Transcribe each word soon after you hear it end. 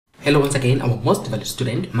Hello once again, our most valued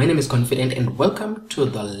student. My name is Confident and welcome to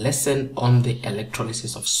the lesson on the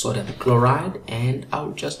electrolysis of sodium chloride. And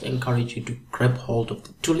I'll just encourage you to grab hold of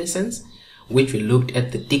the two lessons which we looked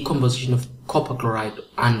at the decomposition of copper chloride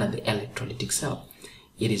under the electrolytic cell.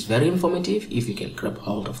 It is very informative if you can grab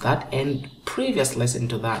hold of that. And previous lesson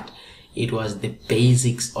to that, it was the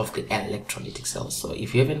basics of the electrolytic cell. So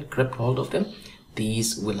if you haven't grabbed hold of them,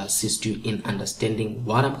 these will assist you in understanding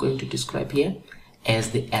what I'm going to describe here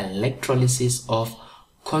as the electrolysis of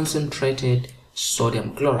concentrated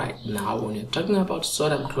sodium chloride. Now, when you're talking about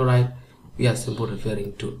sodium chloride, we are simply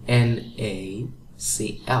referring to NaCl.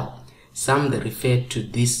 Some they refer to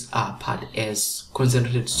this part as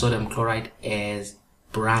concentrated sodium chloride as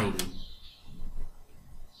brine.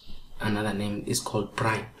 Another name is called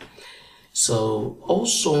brine. So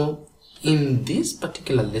also in this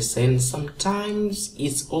particular lesson, sometimes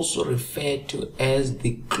it's also referred to as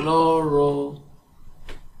the chloro-alkali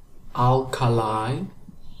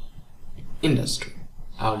industry.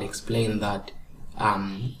 I'll explain that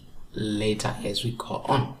later as we go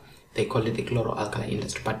on. They call it the chloro-alkali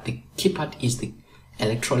industry, but the key part is the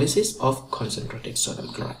electrolysis of concentrated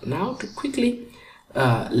sodium chloride. Now, to quickly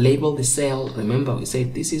label the cell, remember we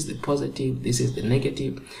said this is the positive, this is the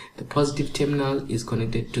negative. The positive terminal is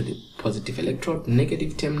connected to the positive electrode,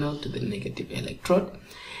 negative terminal to the negative electrode.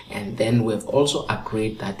 And then we've also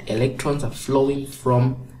agreed that electrons are flowing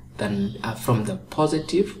from the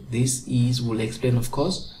positive. This is, we'll explain of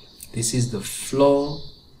course, this is the flow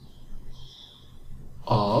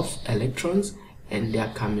of electrons, and they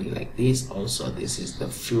are coming like this. Also, this is the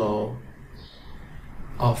flow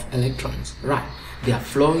of electrons, right? They are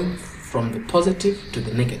flowing from the positive to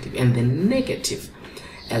the negative, and the negative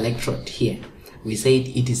electrode here, we said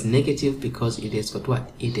it is negative because it has got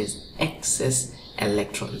what? It has excess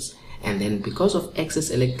electrons, and then because of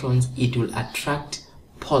excess electrons, it will attract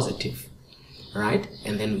positive, right?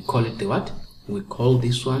 And then we call it the what? We call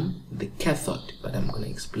this one the cathode, but I'm going to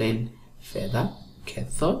explain further.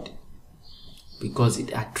 Cathode, because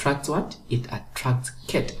it attracts what? It attracts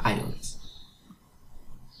cations.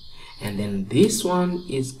 And then this one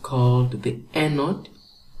is called the anode,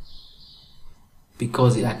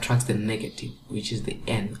 because it attracts the negative, which is the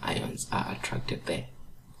N ions are attracted there.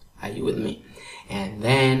 Are you with me? And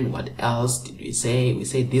then what else did we say? We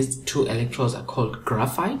said these two electrodes are called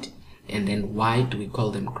graphite. And then why do we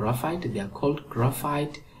call them graphite? They are called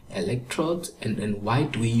graphite electrodes. And then why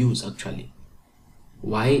do we use actually?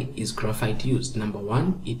 Why is graphite used? Number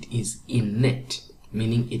one, it is inert,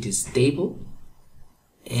 meaning it is stable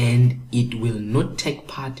and it will not take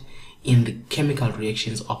part in the chemical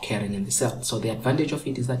reactions occurring in the cell. So the advantage of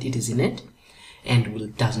it is that it is inert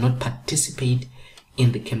and does not participate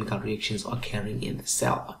in the chemical reactions occurring in the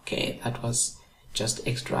cell. Okay, that was just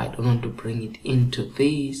extra. I don't want to bring it into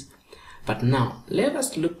this. But now let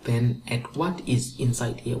us look then at what is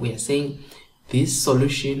inside here. We are saying this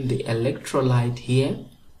solution, the electrolyte here,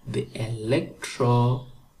 the electrolyte,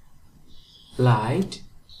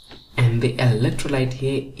 and the electrolyte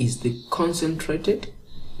here is the concentrated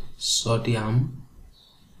sodium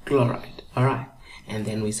chloride. All right, and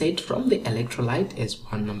then we said from the electrolyte as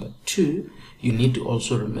one. Number two, you need to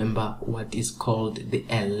also remember what is called the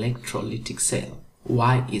electrolytic cell.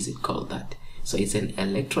 Why is it called that? So it's an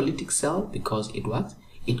electrolytic cell because it what?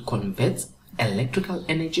 It converts electrical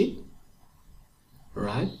energy,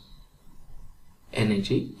 right,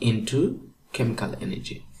 energy into chemical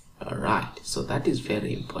energy. All right, so that is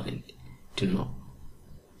very important to know,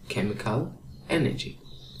 chemical energy.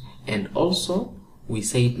 And also we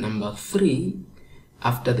said number three,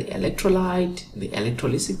 after the electrolyte, the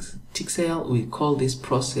electrolytic cell, we call this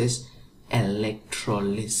process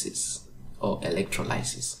electrolysis or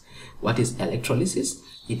electrolysis. What is electrolysis?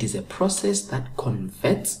 It is a process that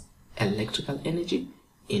converts electrical energy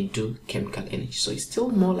into chemical energy. So it's still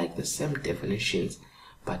more like the same definitions,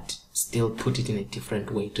 but still put it in a different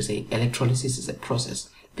way to say electrolysis is a process.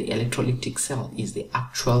 The electrolytic cell is the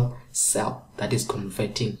actual cell that is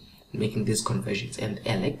converting, making these conversions. And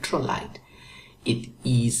electrolyte, it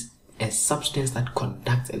is a substance that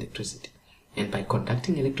conducts electricity. And by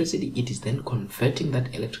conducting electricity, it is then converting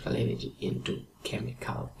that electrical energy into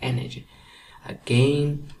chemical energy.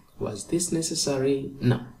 Again, was this necessary?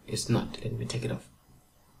 No, it's not. Let me take it off.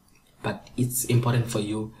 But it's important for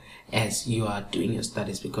you as you are doing your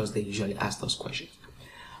studies because they usually ask those questions.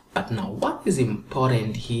 But now what is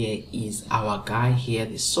important here is our guy here,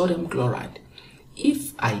 the sodium chloride.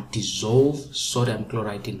 If I dissolve sodium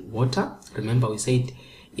chloride in water, remember we said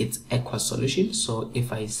it's aqueous solution. So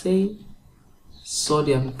if I say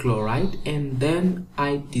sodium chloride and then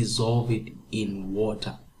I dissolve it in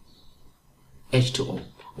water, H2O,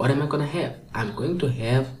 what am I going to have? I'm going to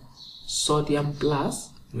have sodium plus,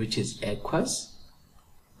 which is aqueous,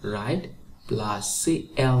 right, plus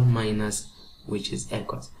Cl minus, which is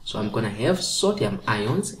aqueous. So I'm going to have sodium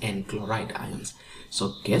ions and chloride ions.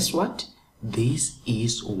 So guess what? This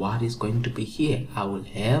is what is going to be here. I will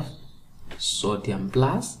have sodium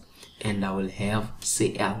plus and I will have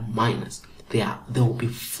Cl minus. They will be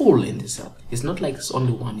full in the cell. It's not like it's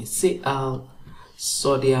only one. It's Cl,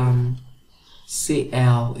 sodium,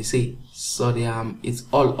 Cl, you see, sodium, it's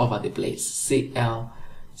all over the place. Cl,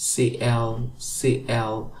 Cl,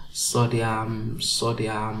 Cl, sodium,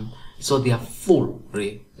 sodium. So they are full,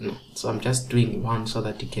 really. So I'm just doing one so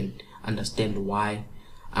that you can understand why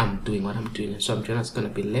I'm doing what I'm doing. So I'm just going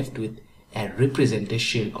to be left with a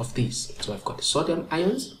representation of this. So I've got sodium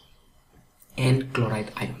ions and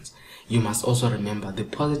chloride ions. You must also remember the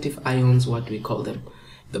positive ions, what we call them.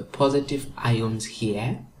 The positive ions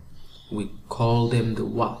here, we call them the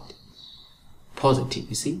what? Positive,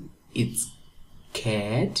 you see? It's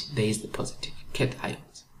cat, there is the positive, cat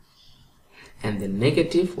ions. And the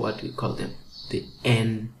negative, what we call them? The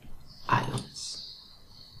N ions.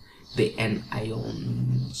 The N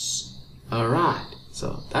ions. Alright,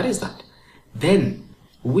 so that is that. Then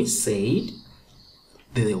we said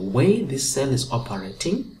the way this cell is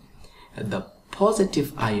operating, the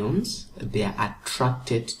positive ions, they are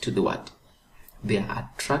attracted to the what? They are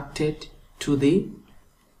attracted to the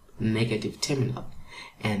negative terminal,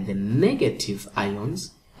 and the negative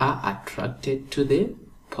ions are attracted to the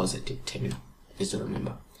positive terminal. Just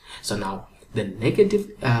remember. So now the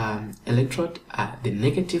negative electrode, the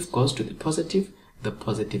negative goes to the positive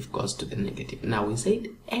goes to the negative. Now we said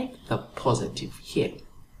at the positive here,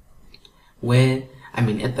 where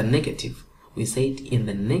at the negative, we said in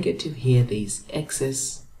the negative here there is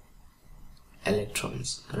excess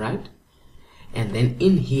electrons, right? And then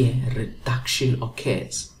in here reduction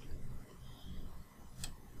occurs.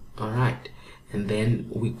 All right, and then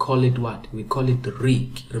we call it what? We call it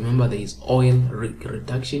rig. Remember, there is oil rig.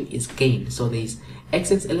 Reduction is gain. So there is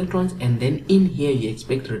excess electrons, and then in here you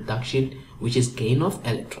expect reduction, which is gain of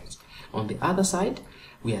electrons. On the other side,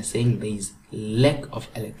 we are saying there is lack of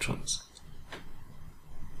electrons,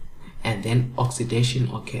 and then oxidation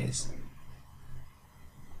occurs,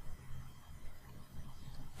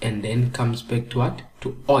 and then comes back to what?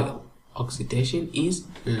 To oil. Oxidation is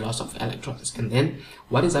loss of electrons. And then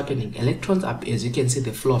what is happening? Electrons are, as you can see,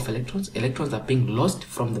 the flow of electrons are being lost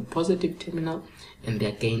from the positive terminal and they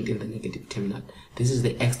are gained in the negative terminal. This is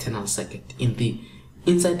the external circuit.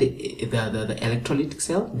 Inside the electrolytic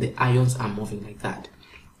cell, the ions are moving like that.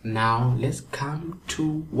 Now let's come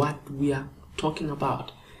to what we are talking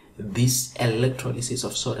about. This electrolysis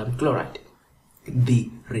of sodium chloride, the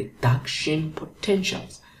reduction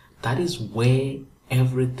potentials. That is where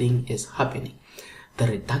everything is happening. The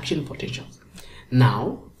reduction potentials.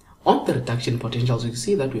 Now on the reduction potentials, you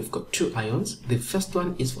see that we've got two ions. The first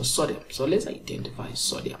one is for sodium. So let's identify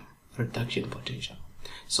sodium reduction potential.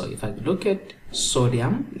 So if I look at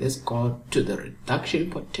sodium, let's go to the reduction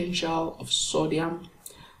potential of sodium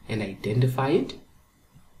and identify it.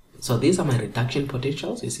 So these are my reduction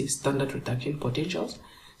potentials. You see, standard reduction potentials.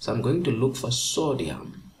 So I'm going to look for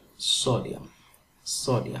sodium, sodium,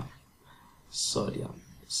 sodium, sodium,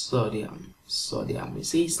 sodium, sodium. You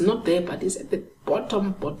see, it's not there, but it's at the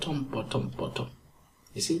bottom.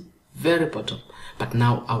 You see, very bottom. But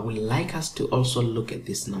now I would like us to also look at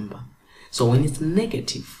this number. So when it's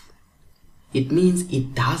negative, it means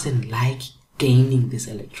it doesn't like gaining this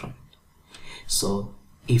electron. So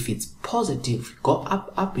if it's positive, go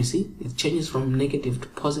up, you see, it changes from negative to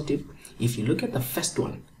positive. If you look at the first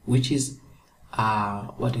one, which is,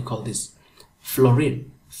 what do you call this?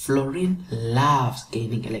 Fluorine. Fluorine loves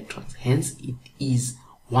gaining electrons. Hence, it is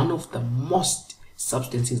one of the most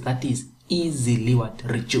substances that is easily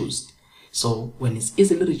reduced. So when it's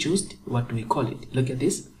easily reduced, what do we call it? Look at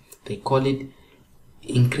this. They call it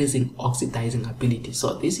increasing oxidizing ability.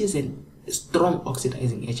 So this is a strong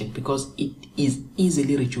oxidizing agent because it is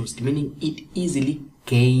easily reduced, meaning it easily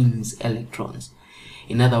gains electrons.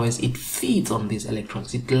 In other words, it feeds on these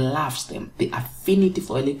electrons. It loves them. The affinity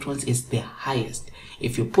for electrons is the highest.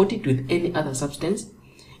 If you put it with any other substance,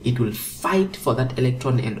 it will fight for that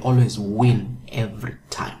electron and always win every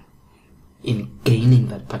time in gaining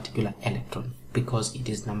that particular electron because it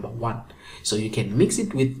is number one. So you can mix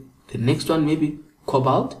it with the next one, maybe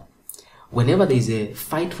cobalt. Whenever there is a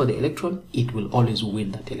fight for the electron, it will always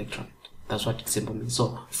win that electron. That's what it simply means.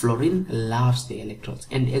 So fluorine loves the electrons,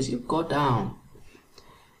 and as you go down,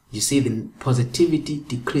 you see the positivity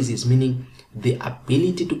decreases, meaning the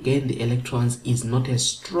ability to gain the electrons is not as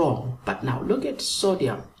strong. But now look at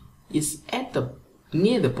sodium. It's at the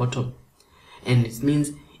near the bottom, and it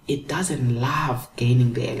means it doesn't love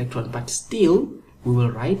gaining the electron, but still we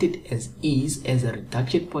will write it as is, as a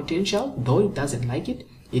reduction potential. Though it doesn't like it,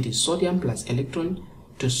 it is sodium plus electron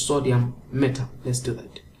to sodium metal. Let's do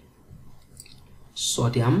that.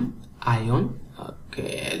 Sodium ion,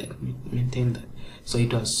 okay, let me maintain that. So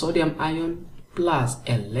it was sodium ion plus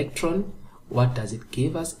electron. What does it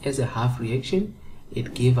give us as a half reaction?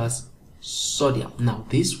 It gave us sodium. Now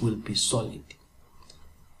this will be solid,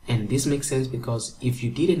 and this makes sense because if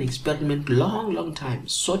you did an experiment long time,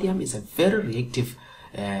 sodium is a very reactive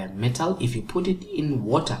metal. If you put it in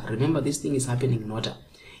water, remember this thing is happening in water,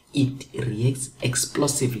 it reacts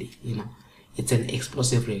explosively. It's an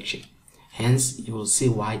explosive reaction. Hence you will see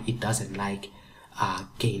why it doesn't like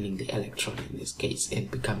gaining the electron in this case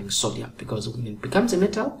and becoming sodium, because when it becomes a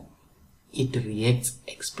metal, it reacts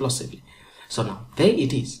explosively. So now there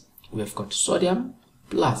it is. We have got sodium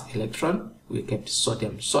plus electron. We kept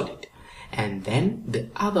sodium solid. And then the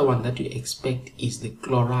other one that you expect is the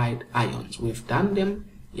chloride ions. We've done them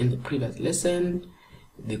in the previous lesson.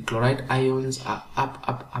 The chloride ions are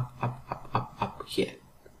up here.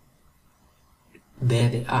 There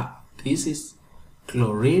they are. This is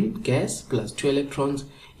chlorine gas plus 2 electrons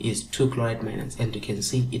is 2 chloride minus, and you can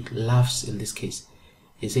see it loves, in this case,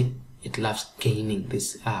 you see it loves gaining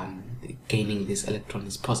this electron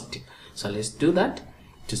is positive. So let's do that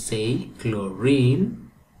to say chlorine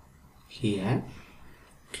here,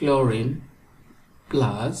 chlorine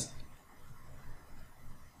plus,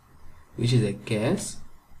 which is a gas,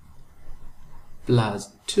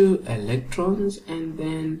 plus 2 electrons, and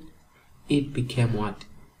then it became what?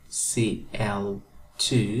 Cl2,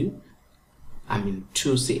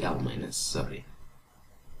 2Cl minus, sorry.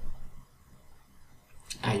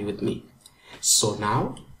 Are you with me? So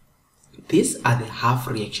now these are the half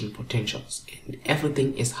reaction potentials and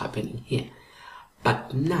everything is happening here.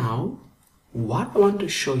 But now what I want to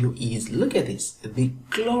show you is, look at this, the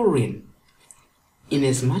chlorine, in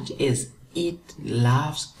as much as it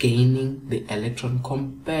loves gaining the electron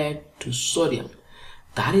compared to sodium,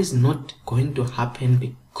 that is not going to happen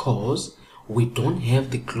because we don't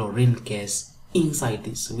have the chlorine gas inside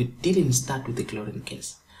this. We didn't start with the chlorine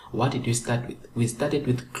gas. What did we start with? We started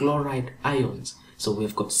with chloride ions. So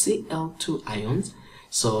we've got Cl2 ions.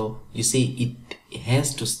 So you see it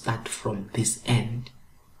has to start from this end.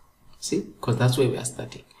 See, because that's where we are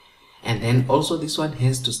starting. And then also this one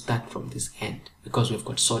has to start from this end because we've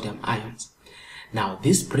got sodium ions. Now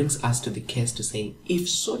this brings us to the case to say, if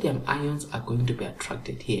sodium ions are going to be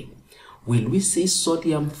attracted here, will we see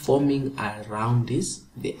sodium forming around this?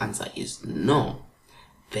 The answer is no.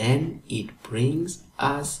 Then it brings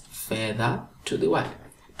us further to the what?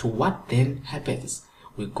 To what then happens?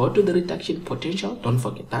 We go to the reduction potential, don't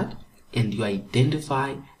forget that, and you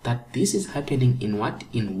identify that this is happening in what?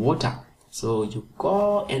 In water. So you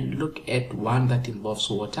go and look at one that involves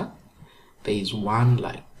water. There is one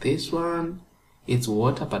like this one. It's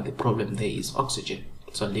water, but the problem there is oxygen.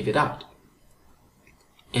 So leave it out.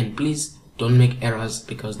 And please don't make errors,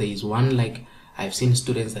 because there is one like, I've seen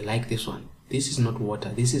students that like this one. This is not water,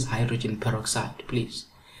 this is hydrogen peroxide, please.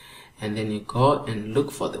 And then you go and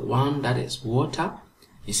look for the one that is water.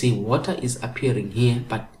 You see water is appearing here,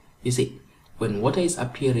 but you see when water is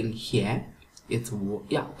appearing here, it's,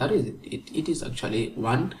 yeah, that is it. It is actually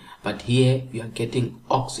one, but here you are getting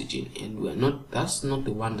oxygen, and we are not, that's not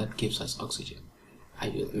the one that gives us oxygen. Are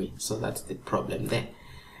you with me? So that's the problem there.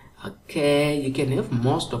 Okay, you can have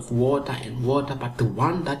most of water and water, but the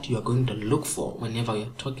one that you are going to look for whenever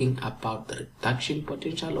you're talking about the reduction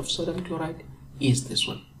potential of sodium chloride is this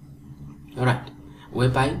one. Alright,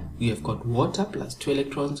 whereby you have got water plus 2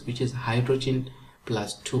 electrons, which is hydrogen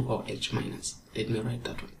plus 2 OH minus. Let me write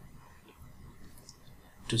that one.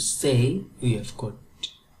 To say we have got,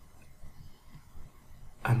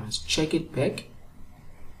 I must check it back,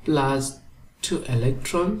 plus 2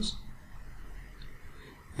 electrons,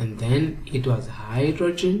 and then it was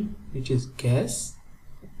hydrogen, which is gas,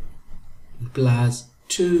 plus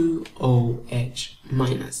 2 OH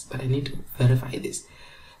minus, but I need to verify this.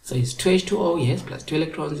 So it's 2H2O, yes, plus 2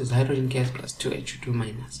 electrons is hydrogen gas plus 2H2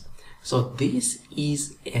 minus. So this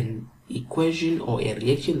is an equation or a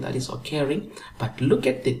reaction that is occurring, but look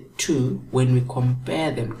at the two when we compare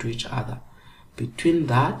them to each other. Between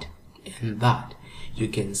that and that, you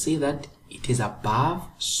can see that it is above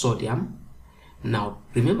sodium. Now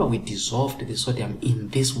remember, we dissolved the sodium in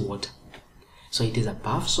this water, so it is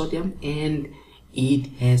above sodium, and it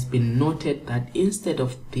has been noted that instead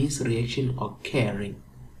of this reaction occurring,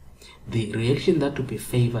 the reaction that will be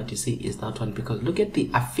favored, you see, is that one, because look at the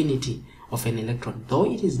affinity of an electron.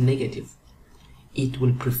 Though it is negative, it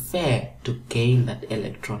will prefer to gain that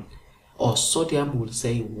electron. Or sodium will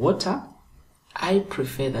say, water, I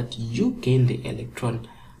prefer that you gain the electron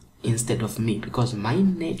instead of me, because my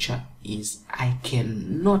nature is I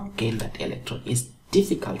cannot gain that electron. It's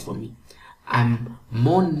difficult for me. I'm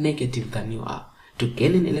more negative than you are. To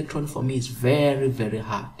gain an electron for me is very, very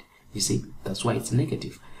hard. You see, that's why it's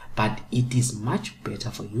negative. But it is much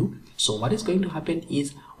better for you. So what is going to happen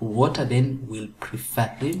is water then will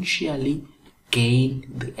preferentially gain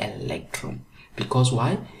the electron. Because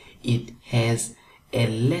why? It has a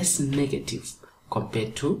less negative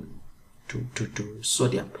compared to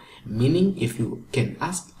sodium. Meaning, if you can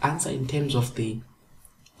answer in terms of the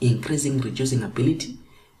increasing reducing ability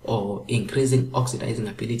or increasing oxidizing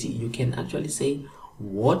ability, you can actually say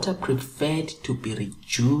water preferred to be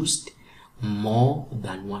reduced more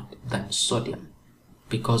than what? Than sodium,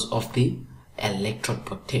 because of the electrode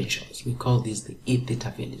potentials. We call these the E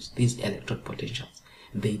theta values, these electrode potentials.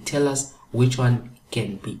 They tell us which one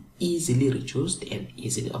can be easily reduced and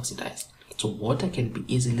easily oxidized. So water can be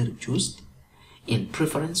easily reduced in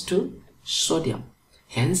preference to sodium.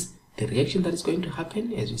 Hence, the reaction that is going to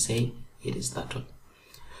happen, as we say, it is that one.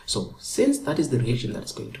 So since that is the reaction that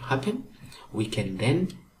is going to happen, we can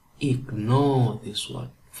then ignore this one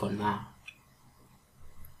for now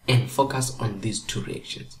and focus on these two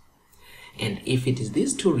reactions. And if it is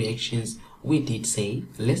these two reactions, we did say,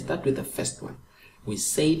 let's start with the first one. We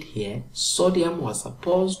said here sodium was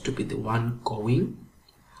supposed to be the one going,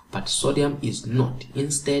 but sodium is not.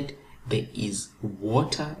 Instead, there is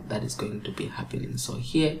water that is going to be happening. So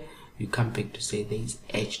here you come back to say there is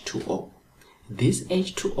H2O. This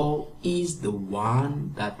H2O is the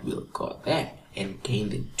one that will go there and gain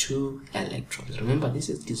the 2 electrons. Remember, this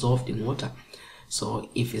is dissolved in water. So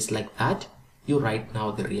if it's like that, you write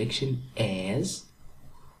now the reaction as,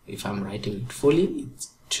 if I'm writing it fully,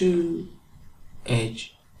 it's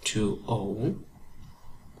 2H2O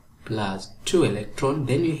plus 2 electron.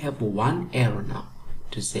 Then you have one arrow now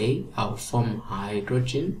to say I'll form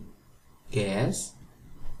hydrogen gas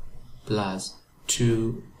plus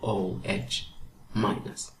 2OH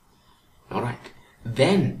minus. Alright,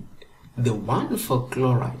 then the one for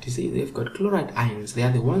chloride, you see they've got chloride ions. They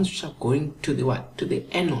are the ones which are going to the what? To the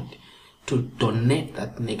anode to donate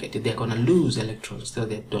that negative. They're going to lose electrons, so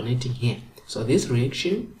they're donating here. So this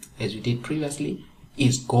reaction, as we did previously,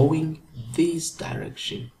 is going this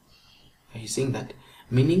direction. Are you seeing that?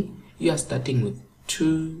 Meaning you are starting with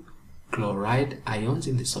 2 chloride ions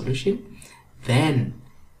in the solution, then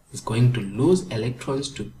it's going to lose electrons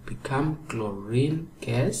to become chlorine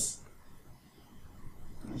gas.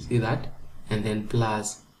 See that? And then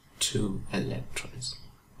plus 2 electrons.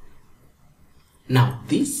 Now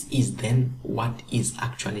this is then what is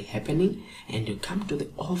actually happening, and you come to the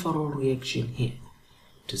overall reaction here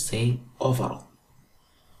to say overall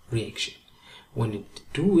reaction. When you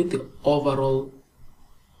do with the overall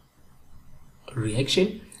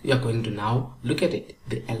reaction, you are going to now look at it.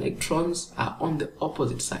 The electrons are on the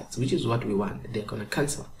opposite sides, which is what we want. They're going to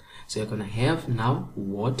cancel. So you're going to have now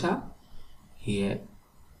water here,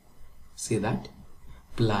 see that,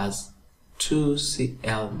 plus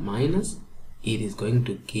 2Cl minus. It is going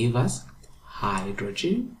to give us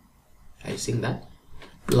hydrogen. Are you seeing that?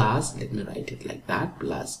 Plus, let me write it like that,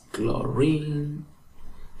 plus chlorine,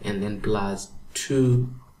 and then plus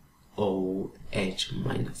 2OH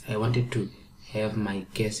minus. I wanted to have my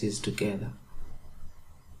gases together,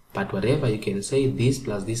 but whatever, you can say this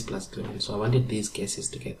plus chlorine. So I wanted these gases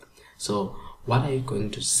together. So what are you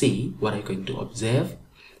going to see? What are you going to observe?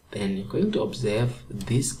 Then you're going to observe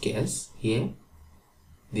this gas here.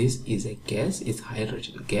 This is a gas, it's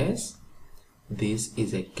hydrogen gas. This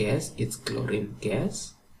is a gas, it's chlorine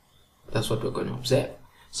gas. That's what we're going to observe.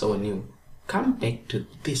 So when you come back to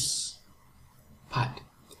this part,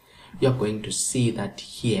 you're going to see that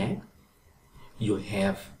here you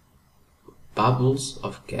have bubbles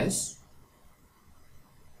of gas.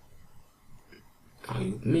 Are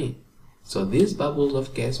you with me? So these bubbles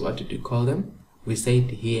of gas, what did you call them? We said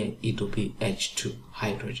here it will be H2,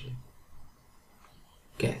 hydrogen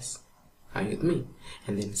gas. Are you with me?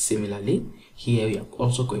 And then similarly here we are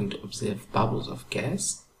also going to observe bubbles of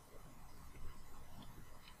gas.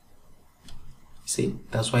 See,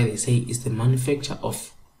 that's why they say it's the manufacture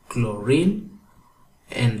of chlorine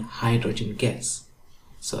and hydrogen gas.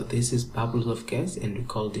 So this is bubbles of gas, and we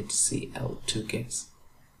called it Cl2 gas.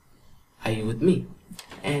 Are you with me?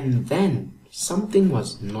 And then something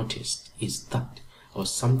was noticed is that, or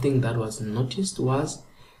something that was noticed was,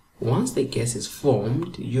 once the gas is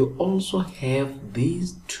formed, you also have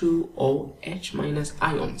these 2OH minus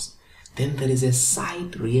ions. Then there is a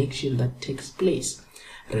side reaction that takes place.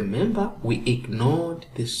 Remember, we ignored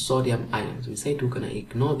the sodium ions. We said we're going to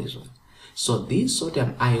ignore this one. So these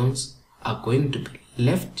sodium ions are going to be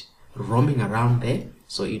left roaming around there.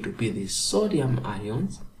 So it will be the sodium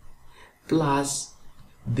ions plus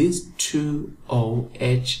this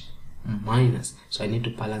 2OH minus. So I need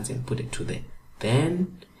to balance and put a 2 there.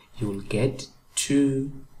 Then you will get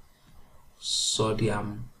 2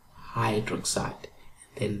 sodium hydroxide.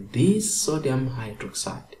 Then this sodium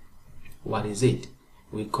hydroxide, what is it?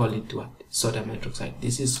 We call it what? Sodium hydroxide.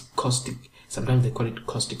 This is caustic. Sometimes they call it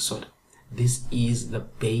caustic soda. This is the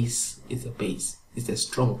base. It's a base. It's a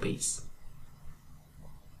strong base.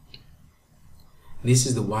 This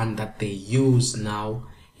is the one that they use now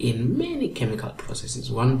in many chemical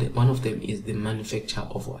processes. One of them is the manufacture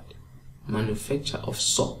of what? Manufacture of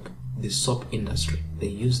soap. The soap industry. They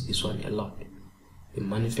use this one a lot. The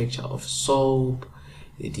manufacture of soap.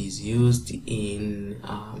 It is used in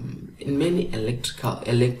many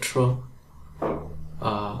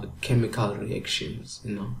chemical reactions,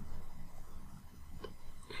 you know,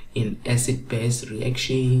 in acid-base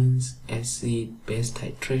reactions, acid-base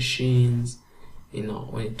titrations. You know,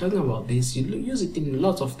 when you're talking about this, you use it in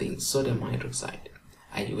lots of things. Sodium hydroxide.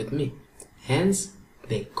 Are you with me? Hence,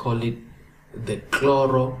 they call it the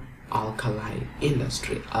chloro-alkali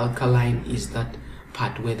industry. Alkaline is that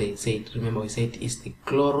part where they say, remember we said it's the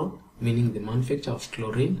chloro, meaning the manufacture of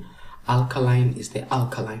chlorine. Alkaline is the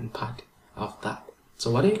alkaline part of that. So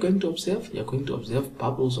what are you going to observe? You're going to observe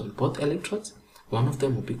bubbles on both electrodes. One of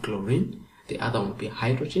them will be chlorine, the other one will be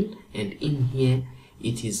hydrogen, and in here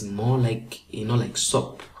it is more like, you know, like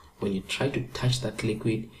soap. When you try to touch that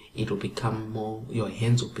liquid, it will become more, your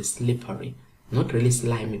hands will be slippery. Not really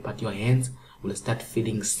slimy, but your hands will start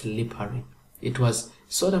feeling slippery. It was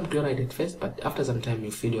sodium chloride at first, but after some time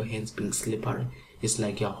you feel your hands being slippery. It's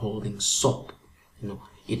like you're holding soap. You know,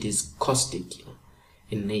 it is caustic, you know,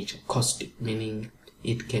 in nature. Caustic meaning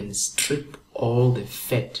it can strip all the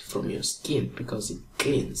fat from your skin because it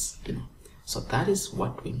cleans, you know. So that is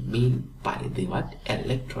what we mean by the what?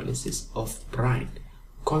 Electrolysis of brine,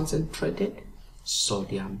 concentrated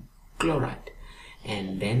sodium chloride.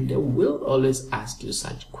 And then they will always ask you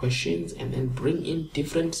such questions and then bring in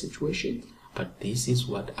different situations. But this is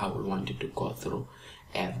what I will want you to go through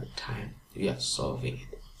every time we are solving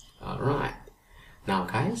it. Alright. Now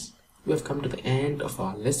guys, we have come to the end of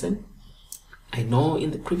our lesson. I know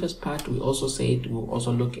in the previous part we also said we'll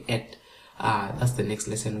also look at that's the next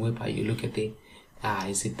lesson whereby you look at the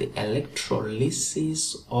is it the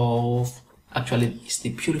electrolysis of, actually it's the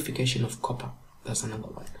purification of copper. That's another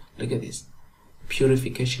one. Look at this.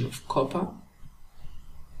 Purification of copper.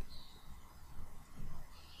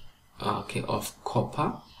 Okay, of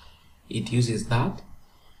copper. It uses that.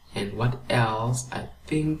 And what else? I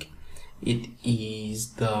think it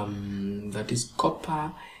is the that is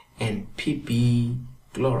copper and Pb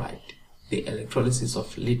chloride, the electrolysis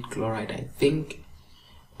of lead chloride, I think,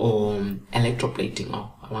 or electroplating.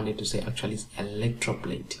 Oh, I wanted to say actually it's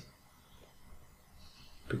electroplating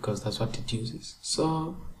because that's what it uses.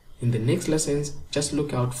 So in the next lessons, just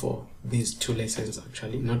look out for these two lessons,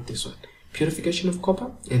 actually, not this one. Purification of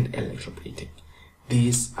copper and electroplating.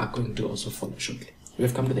 These are going to also follow shortly. We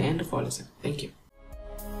have come to the end of our lesson. Thank you.